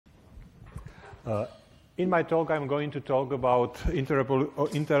In my talk, I'm going to talk about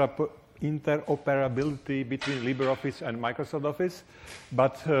interoperability between LibreOffice and Microsoft Office,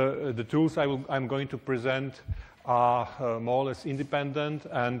 but the tools I'm going to present are more or less independent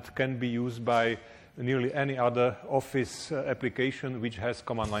and can be used by nearly any other Office application which has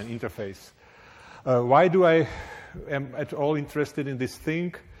command line interface. Why do I am at all interested in this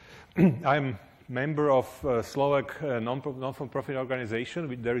thing? I'm member of Slovak non-for-profit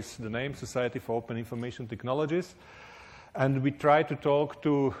organization. There is the name Society for Open Information Technologies. And we try to talk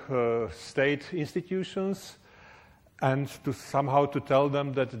to state institutions and to somehow to tell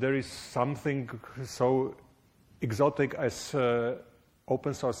them that there is something so exotic as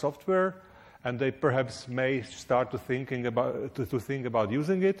open source software, and they perhaps may start to think about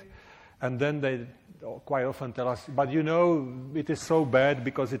using it. And then they quite often tell us, but you know, it is so bad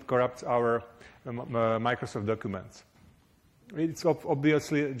because it corrupts our Microsoft documents. It's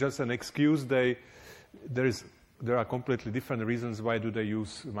obviously just an excuse. There are completely different reasons why do they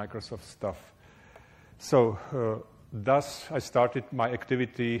use Microsoft stuff. So thus I started my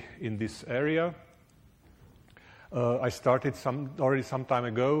activity in this area. I started already some time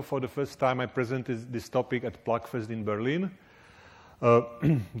ago. For the first time I presented this topic at Plugfest in Berlin.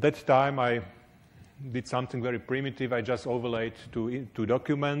 That time I did something very primitive. I just overlaid two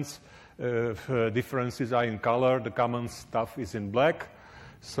documents. Differences are in color. The common stuff is in black.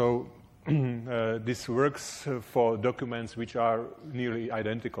 So this works for documents which are nearly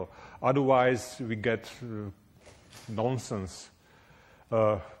identical. Otherwise, we get nonsense.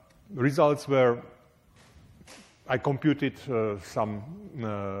 Results were, I computed some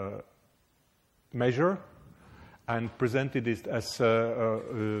measure and presented it as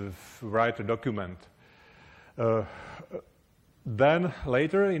a writer document. Then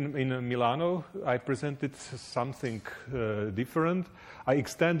later in Milano, I presented something different. I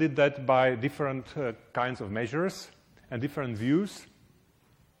extended that by different kinds of measures and different views,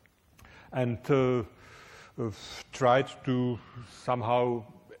 and tried to somehow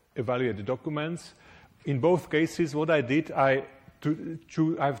evaluate the documents. In both cases, what I did,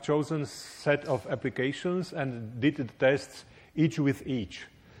 I've chosen a set of applications and did the tests each with each.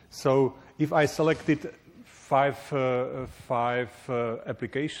 So if I selected five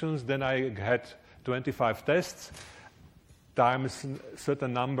applications, then I had 25 tests times a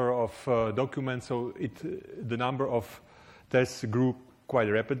certain number of documents, so the number of tests grew quite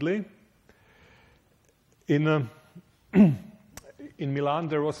rapidly. In Milan,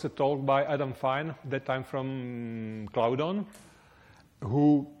 there was a talk by Adam Fine, that time from Cloudon,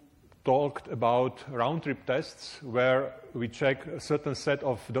 who talked about round-trip tests, where we check a certain set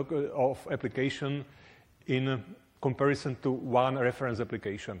of application in comparison to one reference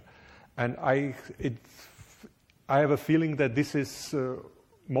application. And I have a feeling that this is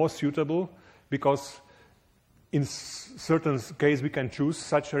more suitable because in certain case we can choose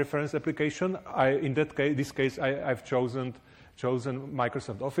such a reference application. In this case, I've chosen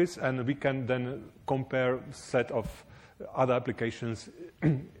Microsoft Office, and we can then compare a set of other applications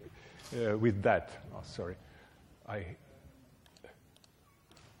with that. Oh, sorry.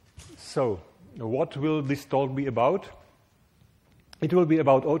 So what will this talk be about? It will be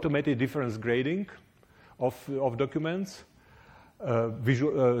about automated difference grading of documents,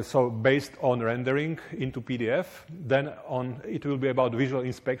 so based on rendering into PDF. Then it will be about visual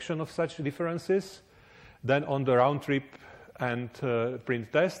inspection of such differences. Then on the round trip and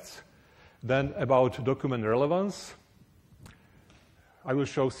print tests. Then about document relevance. I will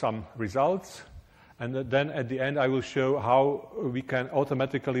show some results. And then at the end I will show how we can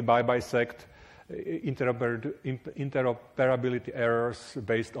automatically bisect interoperability errors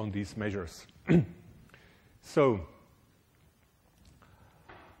based on these measures. So,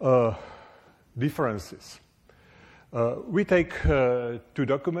 differences. We take we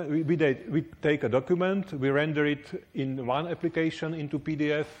take a document, we render it in one application into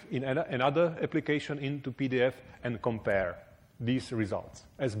PDF, in another application into PDF, and compare these results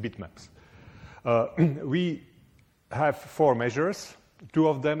as bitmaps. We have 4 measures. 2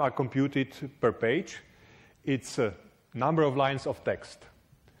 of them are computed per page. It's a number of lines of text.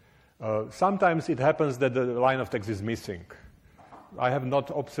 Sometimes it happens that the line of text is missing. I have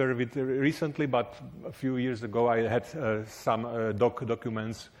not observed it recently, but a few years ago I had some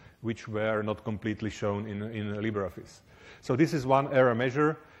documents which were not completely shown in LibreOffice. So this is one error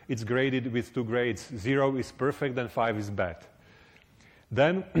measure. It's graded with 2 grades. 0 is perfect and 5 is bad.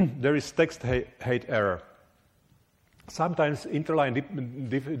 Then there is text height error. Sometimes interline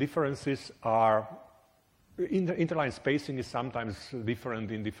differences are interline spacing is sometimes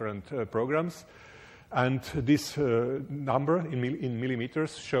different in different programs. And this number in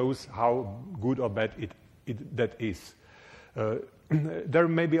millimeters shows how good or bad that is. There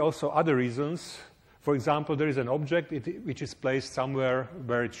may be also other reasons. For example, there is an object which is placed somewhere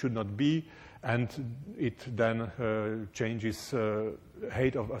where it should not be, and it then changes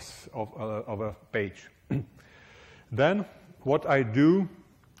height of a page. Then what I do,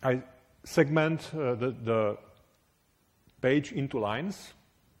 I segment the page into lines,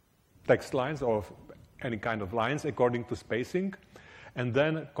 text lines or any kind of lines according to spacing, and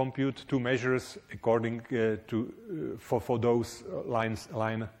then compute two measures according for those line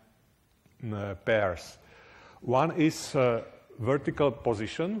pairs. One is vertical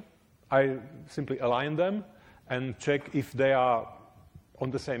position. I simply align them and check if they are on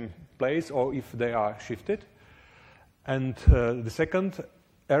the same place or if they are shifted. And the second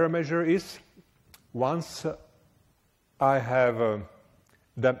error measure is once I have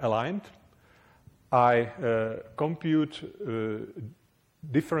them aligned, I compute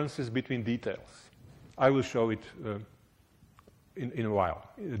differences between details. I will show it in a while,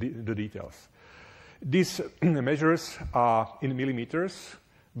 the details. These measures are in millimeters,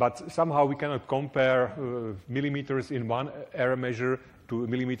 but somehow we cannot compare millimeters in one error measure to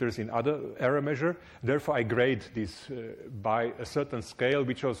millimeters in other error measure. Therefore, I grade this by a certain scale,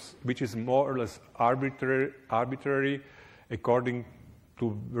 which is more or less arbitrary according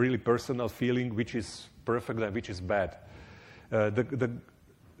to really personal feeling, which is perfect and which is bad.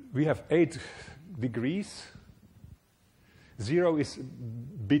 We have 8 degrees. 0 is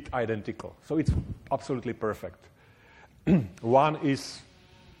bit identical, so it's absolutely perfect. 1 is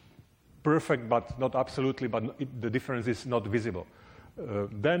perfect, but not absolutely, but the difference is not visible.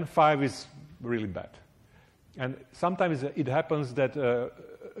 Then 5 is really bad. And sometimes it happens that the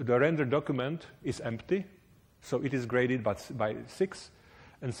render document is empty, so it is graded by 6.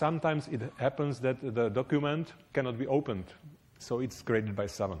 And sometimes it happens that the document cannot be opened, so it's graded by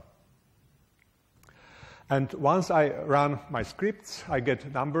 7. And once I run my scripts, I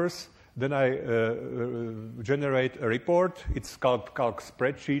get numbers. Then I generate a report. It's called calc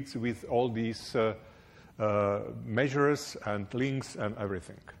spreadsheets with all these measures and links and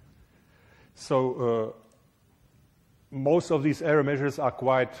everything. So most of these error measures are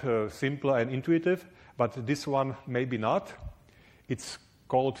quite simple and intuitive, but this one maybe not. It's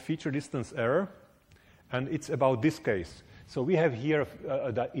called feature distance error, and it's about this case. So we have here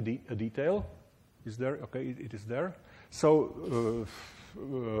a detail. Is there? Okay, it is there. So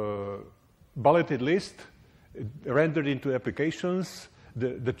bulleted list rendered into applications.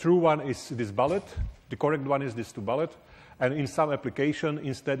 The true one is this bullet. The correct one is this to bullet. And in some application,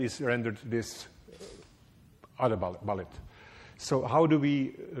 instead is rendered this other bullet. So how do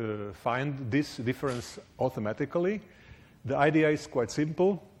we find this difference automatically? The idea is quite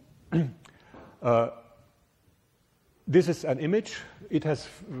simple. This is an image. It has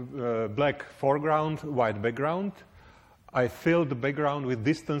black foreground, white background. I fill the background with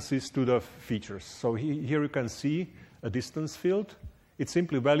distances to the features. So here you can see a distance field. It's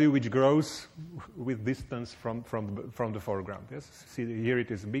simply value which grows with distance from the foreground. Yes, see here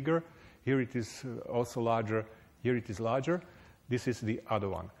it is bigger. Here it is also larger. Here it is larger. This is the other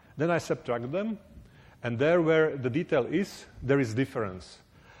one. Then I subtract them, and there where the detail is, there is difference,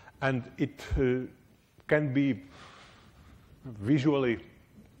 and it can be visually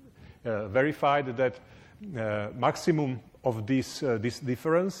verified that maximum of this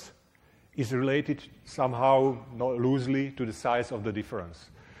difference is related somehow, not loosely, to the size of the difference.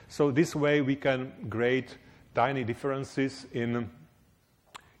 So this way we can grade tiny differences in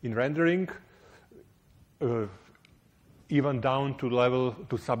rendering, even down to level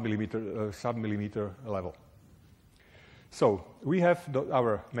to sub-millimeter level. So we have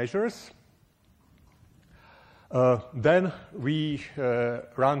our measures. Then we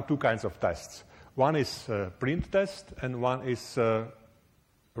run 2 kinds of tests. One is print test, and one is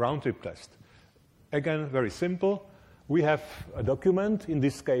round-trip test. Again, very simple. We have a document, in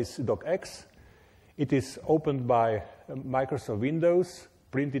this case docx. It is opened by Microsoft Windows,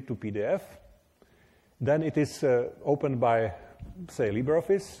 printed to PDF. Then it is opened by, say,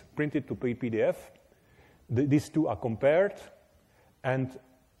 LibreOffice, printed to PDF. These two are compared, and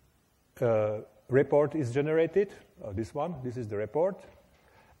report is generated. This one, this is the report.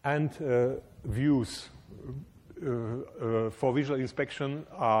 And views for visual inspection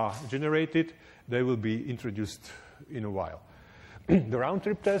are generated. They will be introduced in a while. The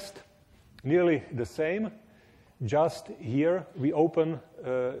round-trip test, nearly the same. Just here we open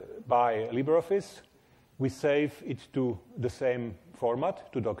by LibreOffice. We save it to the same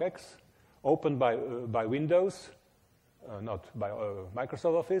format, to docx. Open by Windows, not by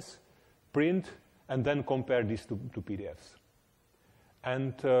Microsoft Office. Print, and then compare these two PDFs.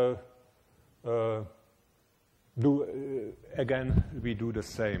 And again, we do the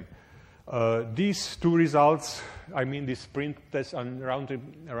same. These two results, I mean this print test and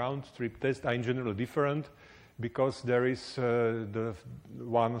round trip test, are in general different because there is the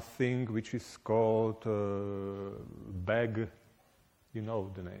one thing which is called bag, you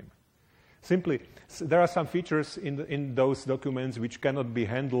know the name. Simply, there are some features in those documents which cannot be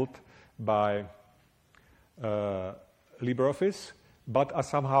handled by LibreOffice, but are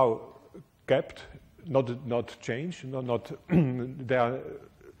somehow kept, not changed, they are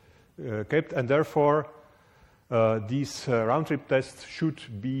kept, and therefore these round-trip tests should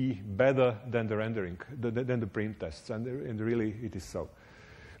be better than the rendering, than the print tests, and really it is so.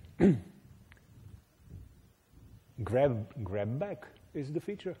 Grab back is the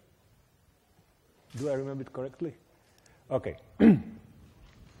feature. Do I remember it correctly? Okay.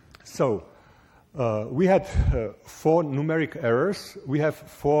 So we had 4 numeric errors. We have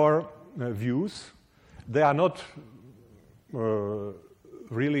 4 views. They are not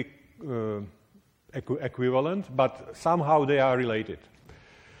really equivalent, but somehow they are related.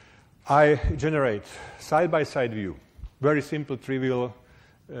 I generate side-by-side view, very simple, trivial,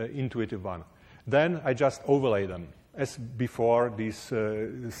 intuitive one. Then I just overlay them, as before, these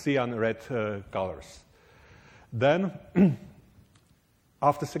cyan red colors. Then,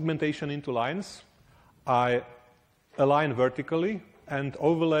 after segmentation into lines, I align vertically and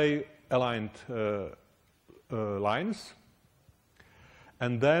overlay aligned lines.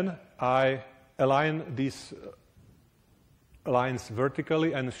 And then I align these lines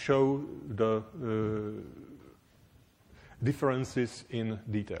vertically and show the differences in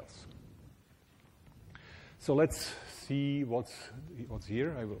details. So let's see what's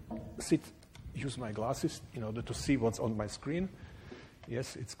here. I will use my glasses in order to see what's on my screen.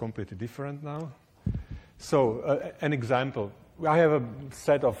 Yes, it's completely different now. So an example. I have a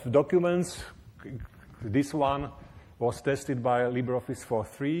set of documents. This one was tested by LibreOffice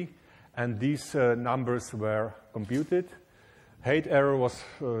 4.3, and these numbers were computed. Height error was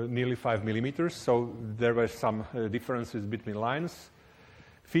nearly 5 millimeters, so there were some differences between lines.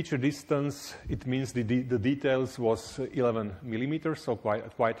 Feature distance, it means the details was 11 millimeters, so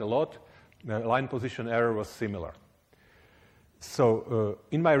quite a lot. Line position error was similar. So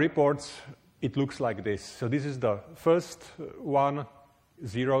in my reports, it looks like this. So this is the first one,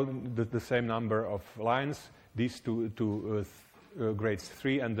 0, the same number of lines. These two grades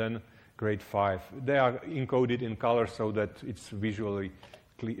 3 and then grade 5. They are encoded in color so that it's visually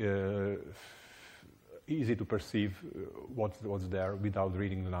easy to perceive what's there without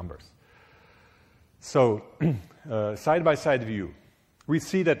reading the numbers. So side-by-side view. We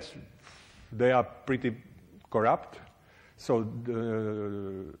see that they are pretty corrupt. So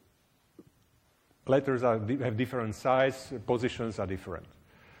the letters have different size, positions are different.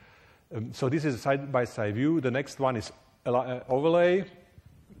 So this is a side-by-side view. The next one is overlay.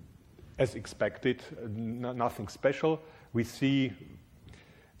 As expected, nothing special. We see.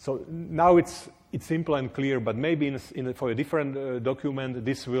 So now it's simple and clear, but maybe for a different document,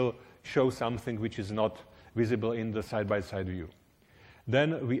 this will show something which is not visible in the side-by-side view.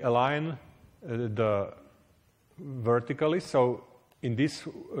 Then we align the vertically. So in this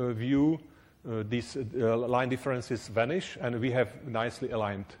view, these line differences vanish, and we have nicely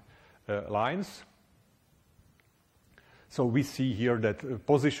aligned lines. So we see here that the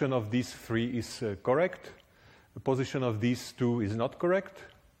position of these 3 is correct. The position of these 2 is not correct.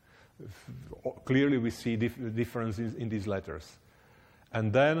 Clearly we see differences in these letters.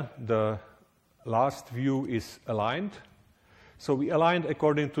 And then the last view is aligned. So we aligned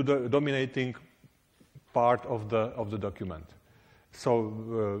according to the dominating part of the document.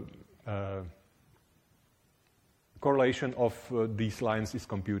 So correlation of these lines is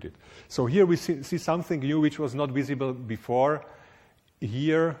computed. So here we see something new which was not visible before.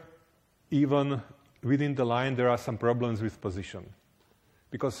 Here, even within the line, there are some problems with position,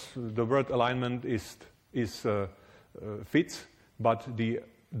 because the word alignment fits, but the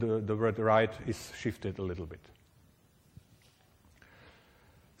word right is shifted a little bit.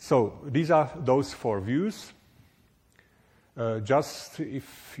 So these are those 4 views. Just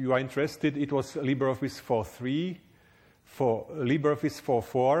if you are interested, it was LibreOffice 4.3. For LibreOffice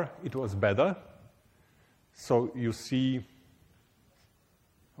 4.4, it was better. So you see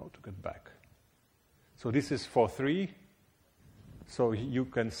how to get back. So this is 4.3. So you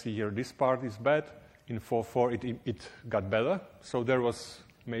can see here this part is bad. In 4.4, it got better. So there was,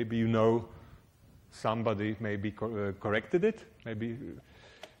 maybe somebody maybe corrected it. Maybe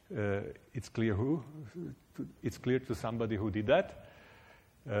it's clear who. It's clear to somebody who did that.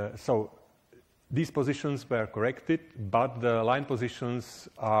 So These positions were corrected, but the line positions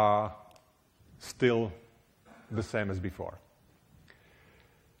are still the same as before.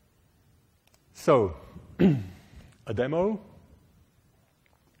 So, a demo.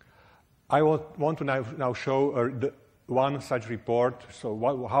 I want to now show one such report. So,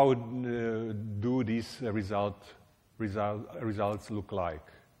 how do these results look like?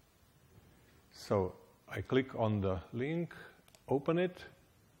 So, I click on the link, open it.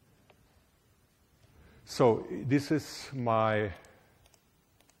 So, this is my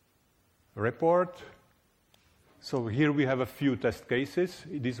report. So here we have a few test cases.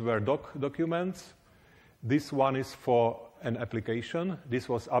 These were documents. This one is for an application. This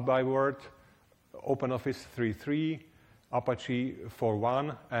was ABI-Word, OpenOffice 3.3, Apache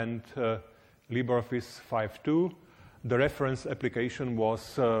 4.1, and LibreOffice 5.2. The reference application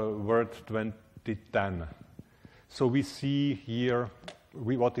was Word 2010. So we see here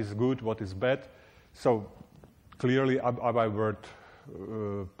what is good, what is bad. So clearly ABI-Word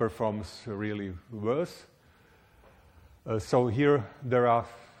performs really worse. So here there are,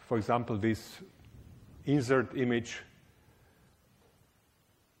 for example, this insert image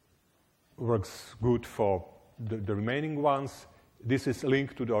works good for the remaining ones. This is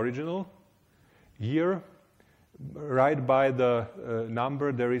linked to the original. Here, right by the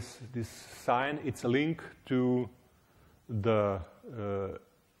number, there is this sign. It's a link to the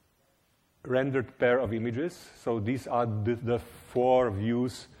rendered pair of images. So these are the 4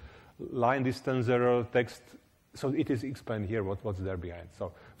 views: line distance 0, text. So it is explained here what's there behind.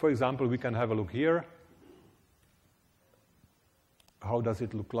 So, for example, we can have a look here. How does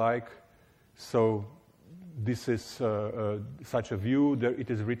it look like? So this is such a view. There it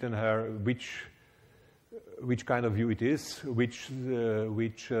is written here which kind of view it is, which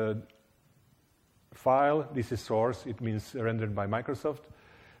file. This is source. It means rendered by Microsoft.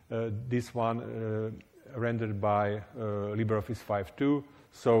 This one rendered by LibreOffice 5.2.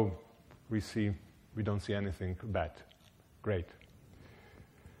 So we don't see anything bad. Great.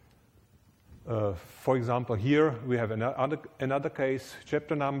 For example, here we have another case,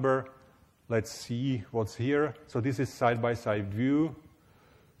 chapter number. Let's see what's here. So this is side-by-side view.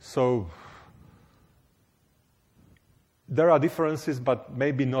 So there are differences, but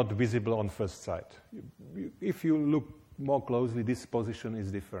maybe not visible on first sight. If you look more closely, this position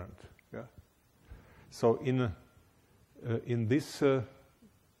is different. Yeah? So in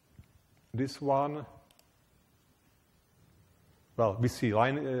this one, well, we see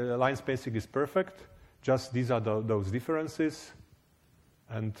line spacing is perfect. Just these are those differences.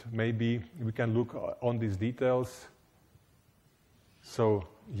 And maybe we can look on these details. So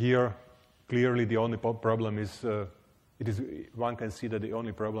here, clearly the only problem is, one can see that the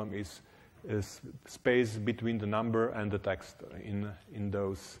only problem is space between the number and the text in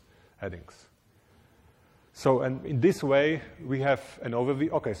those headings. So, and in this way, we have an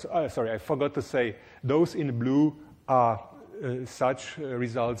overview. Okay, so, sorry, I forgot to say, those in blue are such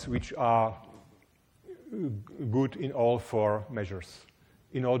results which are good in all 4 measures,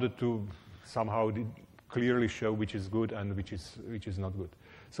 in order to somehow clearly show which is good and which is not good.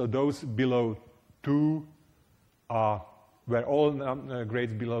 So those below 2 are where all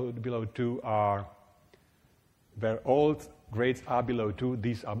grades below 2 are, where all grades are below 2,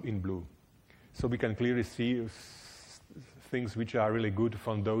 these are in blue. So we can clearly see things which are really good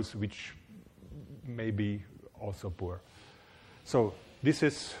from those which may be also poor. So this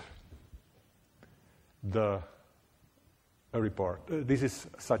is a report. This is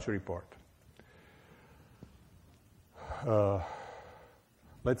such a report.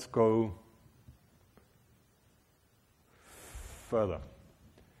 Let's go further.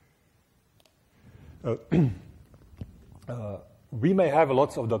 We may have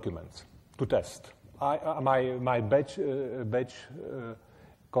lots of documents to test. My batch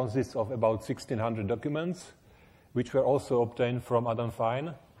consists of about 1,600 documents, which were also obtained from Adam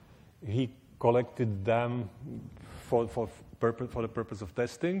Fine. He collected them for the purpose of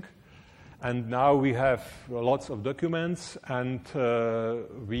testing. And now we have lots of documents, and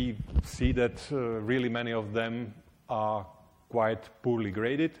we see that really many of them are quite poorly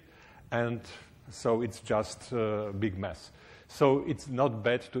graded, and so it's just a big mess. So it's not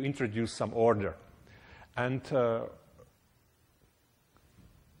bad to introduce some order. And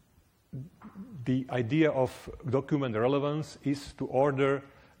the idea of document relevance is to order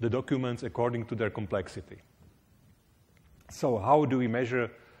the documents according to their complexity. So how do we measure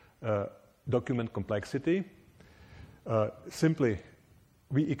document complexity? Simply,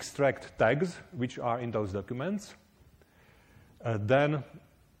 we extract tags which are in those documents. Then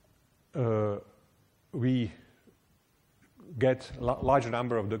we get large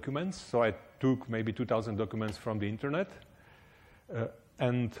number of documents. So I took maybe 2,000 documents from the internet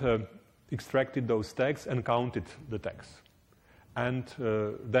and extracted those tags and counted the tags. And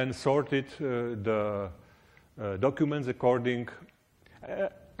then sorted the documents according,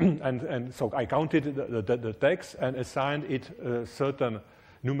 and so I counted the tags and assigned it a certain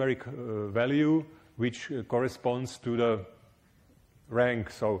numeric value which corresponds to the rank.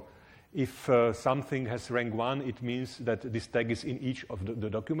 So if something has rank 1, it means that this tag is in each of the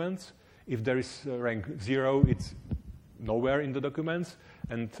documents. If there is rank 0, it's nowhere in the documents.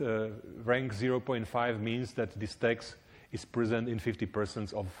 And rank 0.5 means that this tag is present in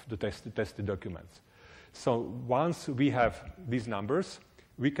 50% of the tested documents. So once we have these numbers,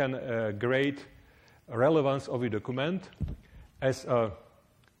 we can grade relevance of a document as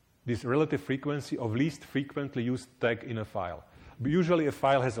this relative frequency of least frequently used tag in a file. Usually a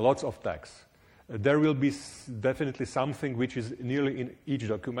file has lots of tags. There will be definitely something which is nearly in each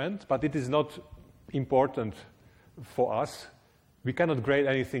document, but it is not important for us. We cannot grade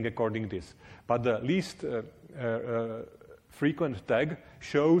anything according to this. But the least frequent tag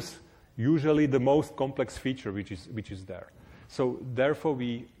shows usually the most complex feature which is there. So therefore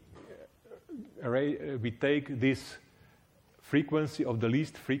we take this frequency of the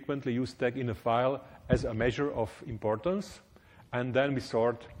least frequently used tag in a file as a measure of importance, and then we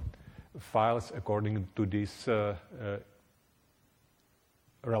sort files according to this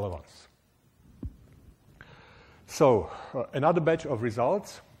relevance. So another batch of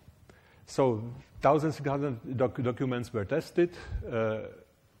results. So 1,600 documents were tested.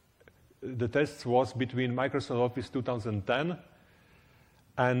 The test was between Microsoft Office 2010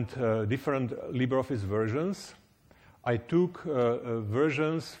 and different LibreOffice versions. I took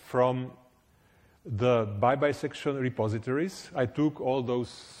versions from the bisection repositories. I took all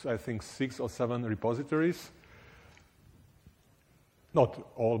those, I think, 6 or 7 repositories.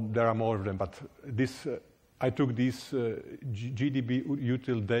 Not all, there are more of them, but this, I took these GDB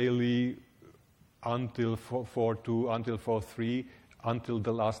util daily until 4.2, until 4.3, until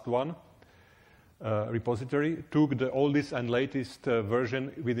the last one repository, took the oldest and latest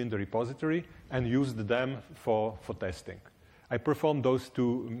version within the repository and used them for testing. I performed those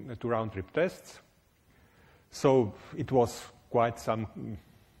two round-trip tests. So it was quite some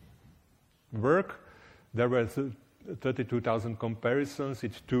work. There were 32,000 comparisons.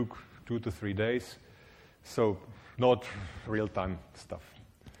 It took 2 to 3 days. So not real-time stuff.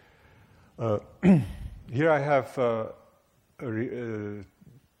 Here I have a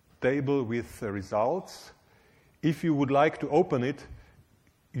table with results. If you would like to open it,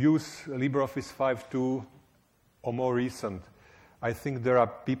 use LibreOffice 5.2 or more recent. I think there are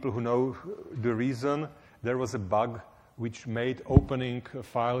people who know the reason. There was a bug which made opening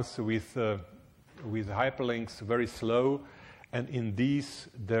files with hyperlinks very slow, and in these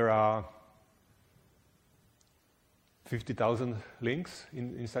there are 50,000 links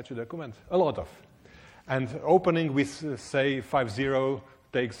in such a document, a lot of. And opening with, say, 5.0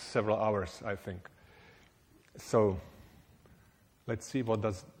 takes several hours, I think. So let's see what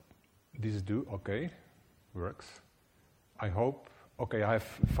does this do. Okay, works. I hope. Okay, I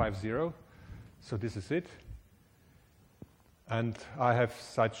have 5.0. So this is it. And I have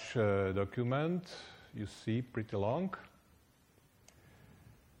such a document, you see, pretty long.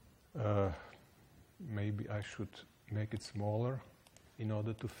 Maybe I should make it smaller in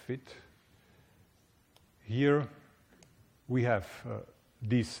order to fit. Here we have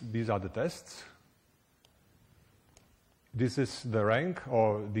these are the tests. This is the rank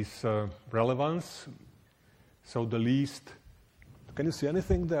or this relevance. So the least, can you see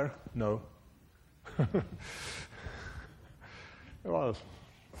anything there? No. Well,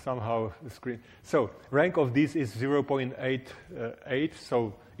 somehow the screen. So rank of this is 0.88.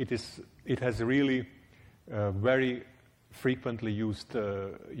 So it has really very frequently used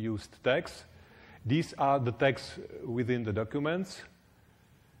tags. These are the tags within the documents.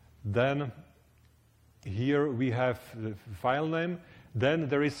 Then here we have the file name. Then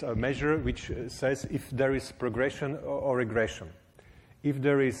there is a measure which says if there is progression or regression. If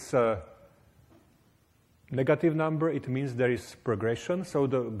there is a negative number, it means there is progression, so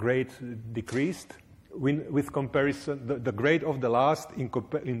the grade decreased. With comparison, the grade of the last in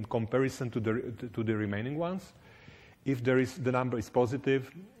comparison to the remaining ones. If the number is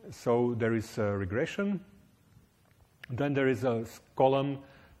positive, so there is a regression. Then there is a column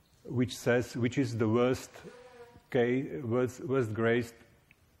which says which is the worst grade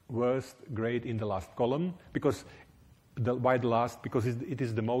in the last column, because because it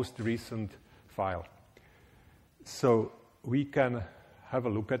is the most recent file. So we can have a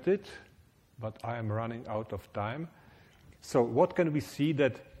look at it, but I am running out of time. So what can we see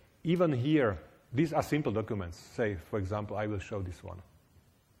that even here, these are simple documents. Say, for example, I will show this one.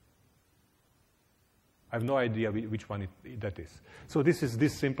 I have no idea which one that is. So this is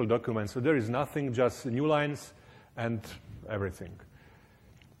this simple document. So there is nothing, just new lines and everything.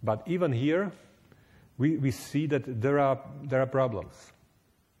 But even here, we see that there are problems.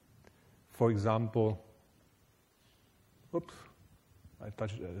 For example, oops, I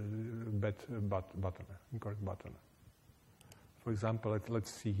touched incorrect button. For example,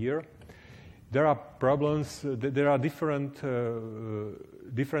 let's see here. There are problems. There are differently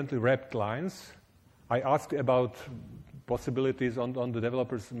wrapped lines. I asked about possibilities on the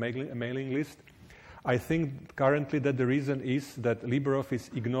developers' mailing list. I think currently that the reason is that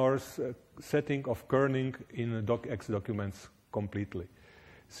LibreOffice ignores setting of kerning in docx documents completely.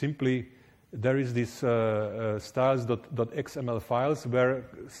 Simply, there is this styles.xml files where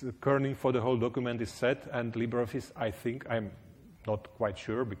kerning for the whole document is set, and LibreOffice, I think, I'm not quite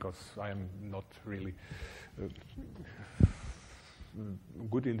sure because I am not really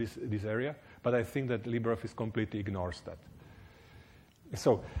good in this area, but I think that LibreOffice completely ignores that.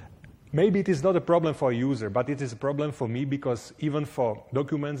 So maybe it is not a problem for a user, but it is a problem for me because even for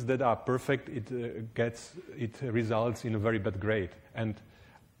documents that are perfect, it results in a very bad grade, and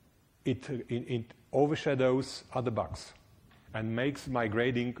it overshadows other bugs and makes my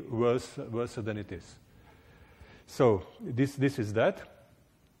grading worse than it is. So this is that.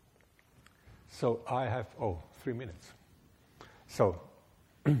 So I have 3 minutes. So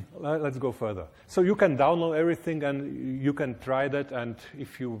let's go further. So you can download everything and you can try that, and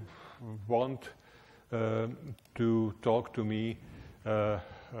if you want to talk to me,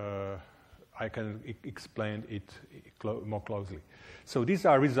 I can explain it more closely. So these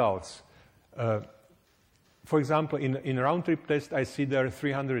are results. For example, in round-trip test, I see there are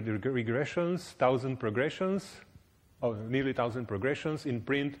 300 regressions, 1,000 progressions, nearly 1,000 progressions. In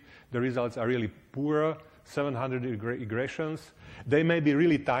print, the results are really poorer, 700 regressions. They may be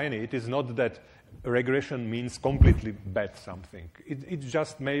really tiny. It is not that a regression means completely bad something. It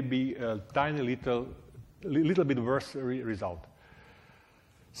just may be a tiny little bit worse result.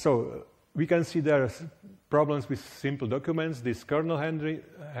 So we can see there are problems with simple documents, this kernel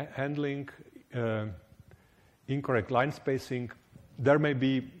handling, incorrect line spacing. There may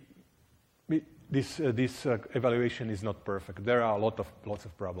be this evaluation is not perfect. There are lots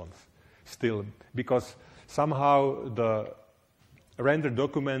of problems still, because somehow the rendered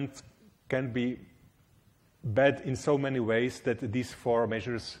document can be bad in so many ways that these 4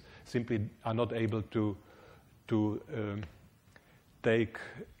 measures simply are not able to take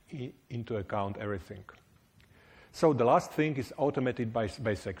into account everything. So the last thing is automated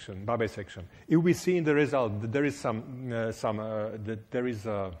bisection. If we see in the result that there is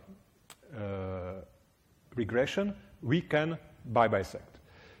a regression, we can bisect.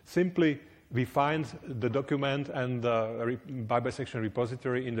 Simply, we find the document and the bisection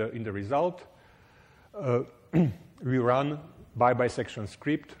repository in the result. We run bisection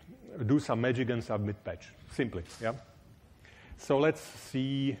script, do some magic, and submit patch. Simply, yeah. So let's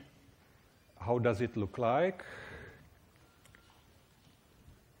see how does it look like.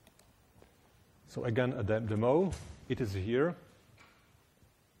 So again, a demo. It is here.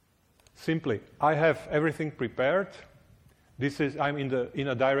 Simply, I have everything prepared. I'm in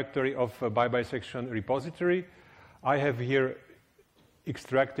a directory of bisection repository. I have here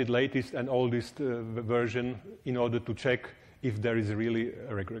extracted latest and oldest version in order to check if there is really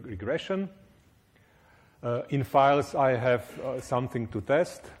a regression. In files, I have something to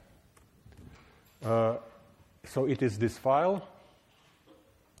test. So it is this file.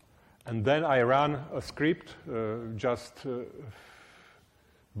 And then I run a script, just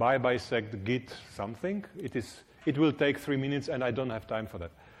bisect git something. It will take 3 minutes, and I don't have time for that.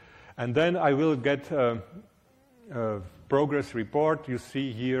 And then I will get a progress report. You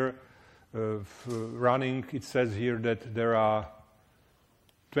see here running. It says here that there are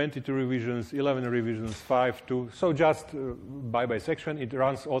 22 revisions, 11 revisions, 5, 2. So just bisection. It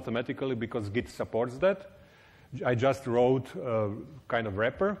runs automatically because Git supports that. I just wrote a kind of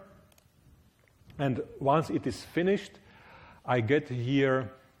wrapper. And once it is finished, I get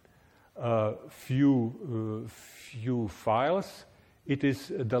here few files. It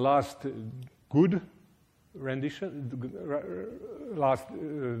is the last good rendition, last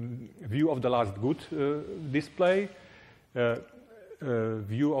view of the last good display,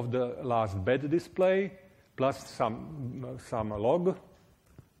 view of the last bad display, plus some log.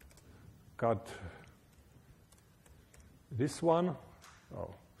 Got this one.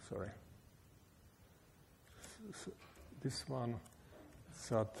 Oh, sorry. This one.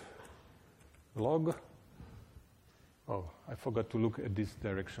 Sat log. Oh, I forgot to look at this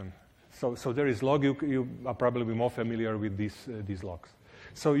direction. So there is log. You are probably more familiar with these logs.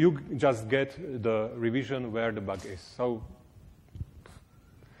 So you just get the revision where the bug is. So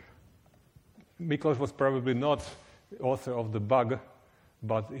Miloš was probably not author of the bug,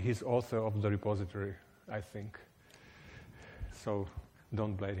 but he's author of the repository, I think. So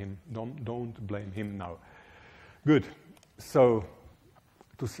don't blame him. Don't blame him now. Good. So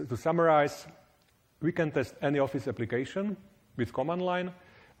to summarize, we can test any Office application with command line.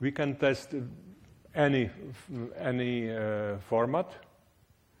 We can test any format.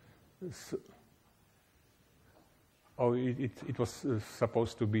 So, it was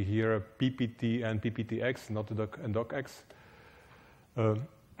supposed to be here PPT and PPTX, not doc and docx.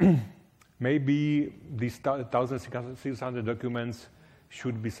 Maybe these 1,600 documents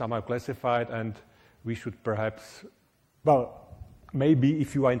should be somehow classified, and we should perhaps, well, maybe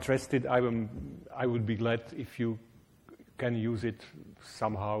if you are interested, I would be glad if you can use it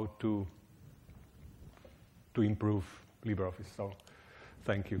somehow to improve LibreOffice. So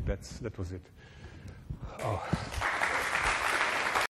thank you. That was it. Oh.